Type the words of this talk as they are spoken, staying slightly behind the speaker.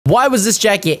Why was this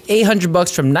jacket 800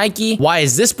 bucks from Nike? Why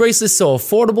is this bracelet so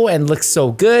affordable and looks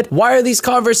so good? Why are these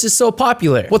Converses so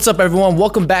popular? What's up everyone?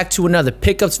 Welcome back to another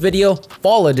pickups video,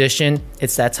 fall edition.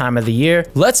 It's that time of the year.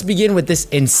 Let's begin with this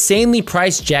insanely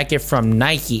priced jacket from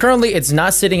Nike. Currently, it's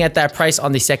not sitting at that price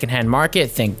on the secondhand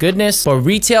market, thank goodness. But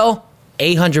retail,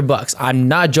 800 bucks. I'm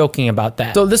not joking about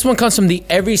that. So this one comes from the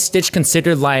Every Stitch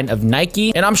Considered line of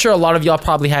Nike, and I'm sure a lot of y'all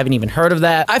probably haven't even heard of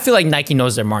that. I feel like Nike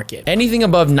knows their market. Anything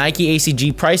above Nike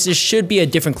ACG prices should be a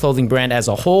different clothing brand as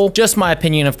a whole. Just my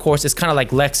opinion, of course. It's kind of like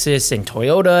Lexus and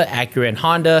Toyota, Acura and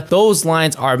Honda. Those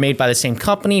lines are made by the same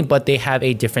company, but they have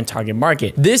a different target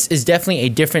market. This is definitely a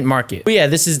different market. But yeah,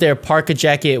 this is their parka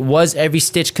jacket. Was Every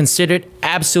Stitch considered?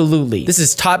 Absolutely. This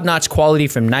is top-notch quality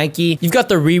from Nike. You've got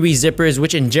the Riri zippers,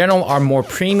 which in general are more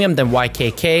premium than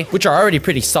YKK, which are already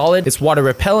pretty solid. It's water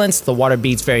repellent, the water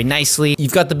beads very nicely.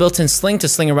 You've got the built-in sling to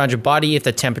sling around your body if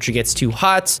the temperature gets too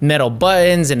hot, metal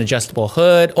buttons, an adjustable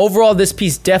hood. Overall, this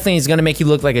piece definitely is gonna make you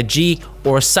look like a G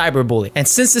or a cyberbully. And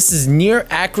since this is near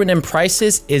acronym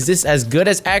prices, is this as good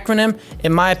as acronym?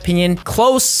 In my opinion,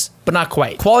 close, but not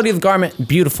quite. Quality of the garment,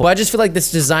 beautiful. But I just feel like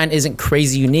this design isn't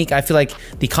crazy unique. I feel like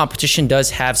the competition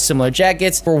does have similar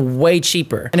jackets for way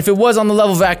cheaper. And if it was on the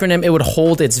level of acronym, it would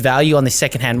hold its value on the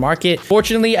secondhand market.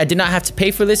 Fortunately, I did not have to pay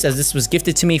for this as this was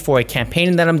gifted to me for a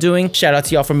campaign that I'm doing. Shout out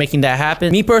to y'all for making that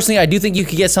happen. Me personally, I do think you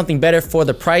could get something better for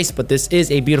the price, but this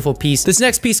is a beautiful piece. This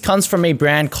next piece comes from a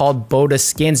brand called Boda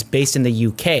Skins based in the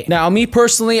UK. Now, me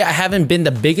personally, I haven't been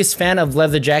the biggest fan of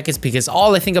leather jackets because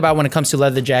all I think about when it comes to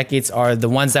leather jackets are the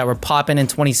ones that were popping in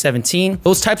 2017.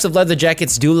 Those types of leather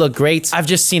jackets do look great. I've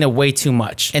just seen it way too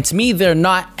much. And to me, they're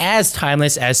not as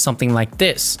timeless as something like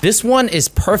this. This one is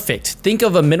perfect. Think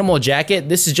of a minimal jacket.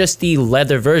 This is just the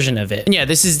leather version of it. And yeah,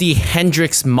 this is the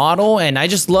Hendrix model, and I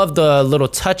just love the little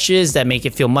touches that make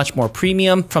it feel much more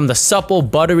premium. From the supple,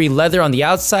 buttery leather on the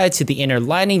outside to the inner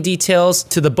lining details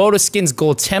to the Boda Skins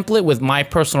gold template with my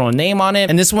personal name on it.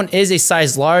 And this one is a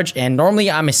size large, and normally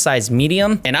I'm a size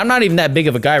medium, and I'm not even that big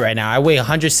of a guy right now. I weigh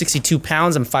 162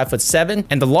 pounds, I'm 5'7",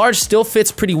 and the large still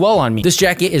fits pretty well on me. This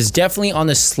jacket is definitely on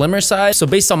the slimmer side, so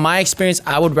based on my experience,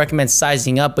 I would recommend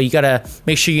sizing up, but you gotta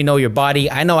make sure you know your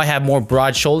body. I know I have more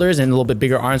broad shoulders and a little bit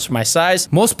bigger arms for my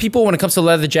size. Most people, when it comes to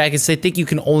leather jackets, they think you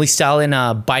can only style in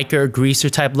a biker, greaser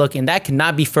type look, and that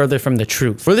cannot be further from the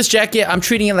truth. For this jacket, I'm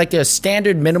treating it like a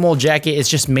standard minimal jacket. It's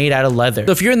just made out of leather.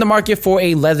 So if you're in the market for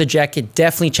a leather jacket,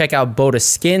 definitely check out Boda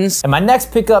Skins. And my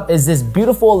next pickup is this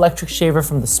beautiful electric shaver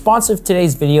from the sponsor of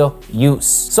today's video, YOOSE.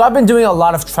 So I've been doing a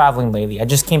lot of traveling lately. I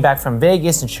just came back from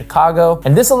Vegas and Chicago,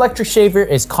 and this electric shaver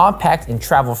is compact and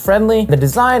travel friendly. The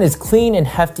design is clean and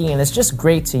hefty, and it's just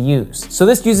great to use. So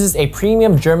this uses a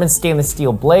premium German stainless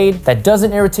steel blade that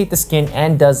doesn't irritate the skin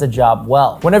and does the job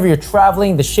well. Whenever you're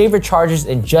traveling, the shaver charges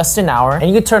in just an hour, and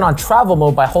you can turn on travel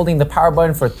mode by holding the power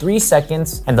button for 3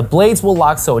 seconds, and the blades will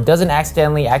lock so it doesn't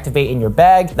accidentally activate in your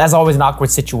bag. That's always an awkward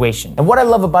situation. And what I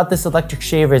love about this electric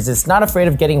shaver is it's not afraid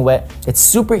of getting wet. It's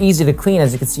super easy to clean,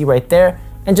 as you can see right there,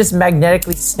 and just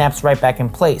magnetically snaps right back in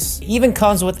place. It even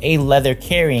comes with a leather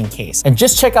carrying case. And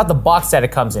just check out the box that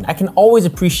it comes in. I can always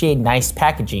appreciate nice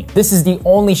packaging. This is the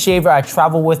only shaver I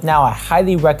travel with now. I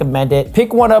highly recommend it.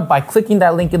 Pick one up by clicking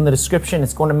that link in the description.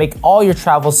 It's going to make all your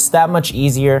travels that much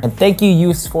easier. And thank you,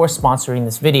 YOOSE, for sponsoring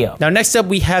this video. Now, next up,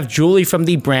 we have jewelry from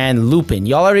the brand Lupin.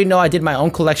 Y'all already know I did my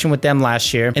own collection with them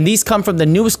last year, and these come from the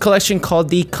newest collection called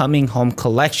the Coming Home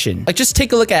Collection. Like, just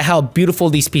take a look at how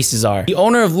beautiful these pieces are. The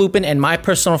owner of Lupin and my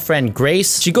personal friend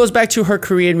Grace, she goes back to her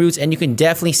Korean roots, and you can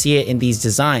definitely see it in these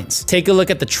designs. Take a look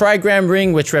at the trigram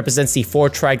ring, which represents the 4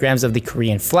 trigrams of the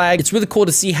Korean flag. It's really cool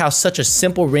to see how such a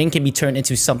simple ring can be turned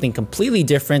into something completely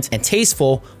different and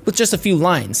tasteful with just a few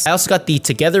lines. I also got the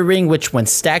together ring, which when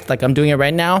stacked like I'm doing it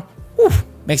right now, whew,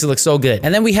 makes it look so good.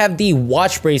 And then we have the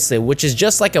watch bracelet, which is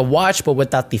just like a watch but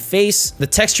without the face. The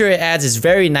texture it adds is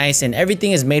very nice, and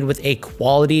everything is made with a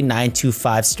quality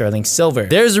 925 sterling silver.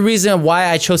 There's a reason why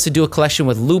I chose to do a collection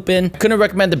with Lupin. Couldn't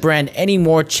recommend the brand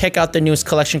anymore. Check out their newest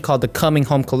collection called the Coming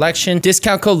Home Collection.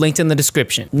 Discount code linked in the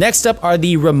description. Next up are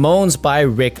the Ramones by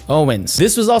Rick Owens.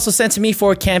 This was also sent to me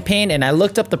for a campaign, and I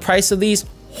looked up the price of these.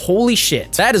 Holy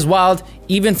shit, that is wild,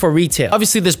 even for retail.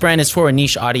 Obviously, this brand is for a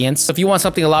niche audience. If you want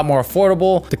something a lot more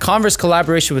affordable, the Converse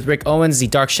collaboration with Rick Owens, the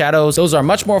Dark Shadows, those are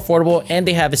much more affordable, and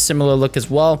they have a similar look as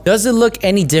well. Does it look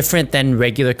any different than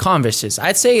regular Converses?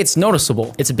 I'd say it's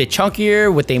noticeable. It's a bit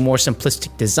chunkier with a more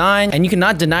simplistic design, and you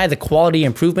cannot deny the quality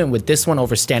improvement with this one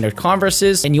over standard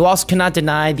Converses, and you also cannot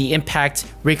deny the impact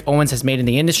Rick Owens has made in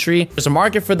the industry. There's a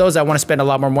market for those that want to spend a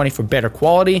lot more money for better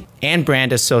quality and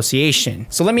brand association.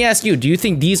 So let me ask you, do you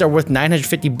think these are worth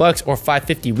 950 bucks or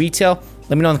 $550 retail?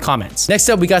 Let me know in the comments. Next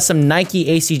up, we got some Nike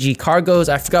ACG cargos.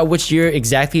 I forgot which year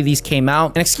exactly these came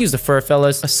out. And excuse the fur,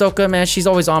 fellas. Ahsoka, man, she's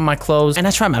always on my clothes, and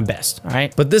I try my best, all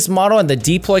right? But this model and the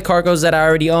deploy cargos that I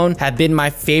already own have been my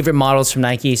favorite models from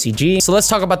Nike ACG. So let's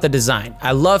talk about the design.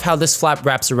 I love how this flap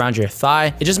wraps around your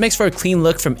thigh. It just makes for a clean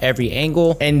look from every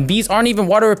angle. And these aren't even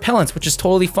water repellents, which is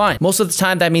totally fine. Most of the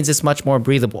time, that means it's much more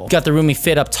breathable. Got the roomy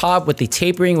fit up top with the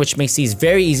tapering, which makes these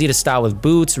very easy to style with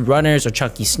boots, runners, or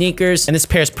chunky sneakers. And this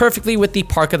pairs perfectly with the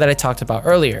parka that I talked about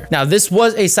earlier. Now, this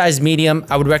was a size medium.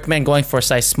 I would recommend going for a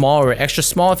size small or extra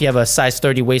small if you have a size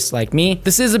 30 waist like me.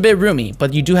 This is a bit roomy,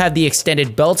 but you do have the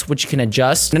extended belt, which you can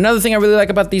adjust. And another thing I really like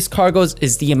about these cargos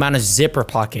is the amount of zipper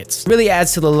pockets. It really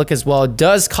adds to the look as well. It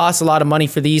does cost a lot of money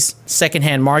for these,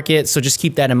 secondhand market, so just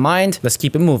keep that in mind. Let's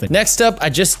keep it moving. Next up, I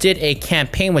just did a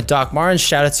campaign with Doc Martens,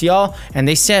 shout out to y'all, and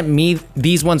they sent me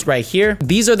these ones right here.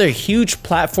 These are their huge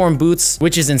platform boots,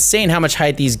 which is insane how much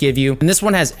height these give you. And this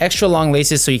one has extra long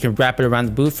laces so you can wrap it around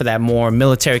the boot for that more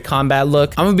military combat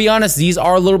look. I'm gonna be honest, these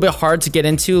are a little bit hard to get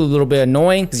into, a little bit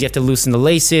annoying because you have to loosen the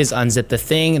laces, unzip the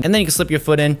thing, and then you can slip your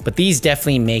foot in, but these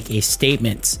definitely make a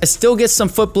statement. I still get some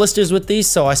foot blisters with these,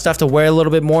 so I still have to wear a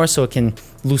little bit more so it can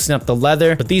loosen up the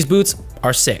leather, but these boots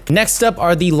are sick. Next up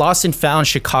are the Lost and Found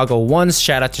Chicago ones.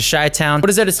 Shout out to Chi-Town. What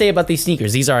is there to say about these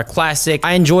sneakers? These are a classic.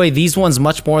 I enjoy these ones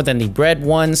much more than the bread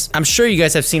ones. I'm sure you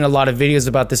guys have seen a lot of videos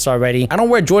about this already. I don't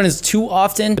wear Jordans too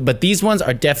often, but these ones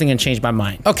are definitely gonna change my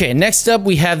mind. Okay, next up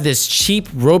we have this cheap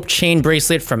rope chain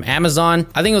bracelet from Amazon.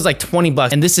 I think it was like 20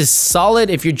 bucks, and this is solid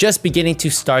if you're just beginning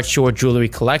to start your jewelry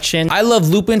collection. I love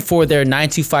Lupin for their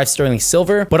 925 sterling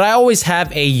silver, but I always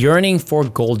have a yearning for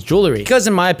gold jewelry because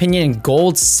in my opinion,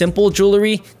 gold simple jewelry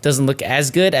doesn't look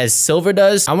as good as silver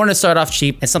does. I want to start off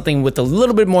cheap and something with a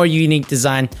little bit more unique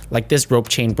design like this rope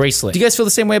chain bracelet. Do you guys feel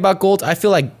the same way about gold? I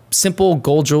feel like simple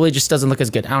gold jewelry just doesn't look as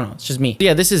good. I don't know, it's just me.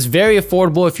 Yeah, this is very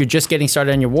affordable if you're just getting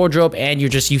started on your wardrobe and you're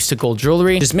just used to gold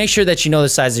jewelry. Just make sure that you know the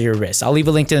size of your wrist. I'll leave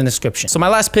a link in the description. So my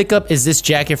last pickup is this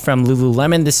jacket from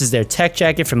Lululemon. This is their tech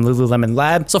jacket from Lululemon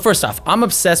Lab. So first off, I'm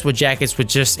obsessed with jackets with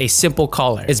just a simple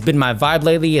collar. It's been my vibe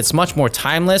lately. It's much more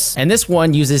timeless, and this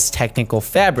one uses technical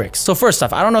fabrics. So first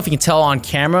off, I don't know if you can tell on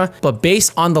camera, but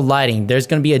based on the lighting, there's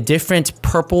gonna be a different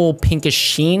purple pinkish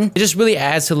sheen. It just really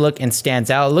adds to the look and stands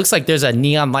out. It looks like there's a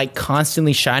neon light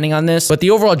constantly shining on this, but the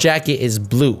overall jacket is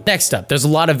blue. Next up, there's a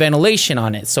lot of ventilation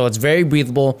on it, so it's very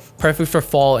breathable, perfect for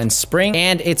fall and spring,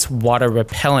 and it's water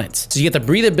repellent. So you get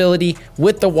the breathability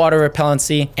with the water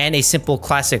repellency and a simple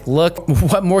classic look.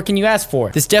 What more can you ask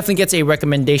for? This definitely gets a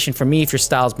recommendation for me if your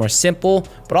style is more simple,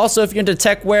 but also if you're into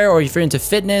tech wear or if you're into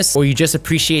fitness or you just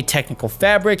appreciate technical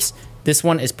fabrics, this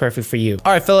one is perfect for you.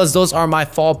 All right, fellas, those are my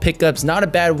fall pickups. Not a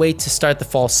bad way to start the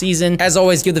fall season. As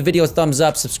always, give the video a thumbs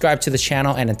up, subscribe to the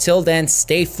channel, and until then,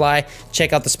 stay fly.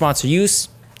 Check out the sponsor, YOOSE.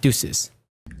 Deuces.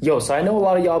 Yo, so I know a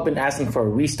lot of y'all have been asking for a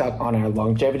restock on our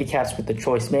longevity caps with the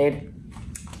Choice Made.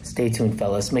 Stay tuned,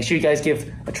 fellas. Make sure you guys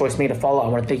give a Choice Made a follow. I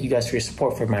want to thank you guys for your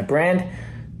support for my brand.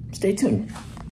 Stay tuned.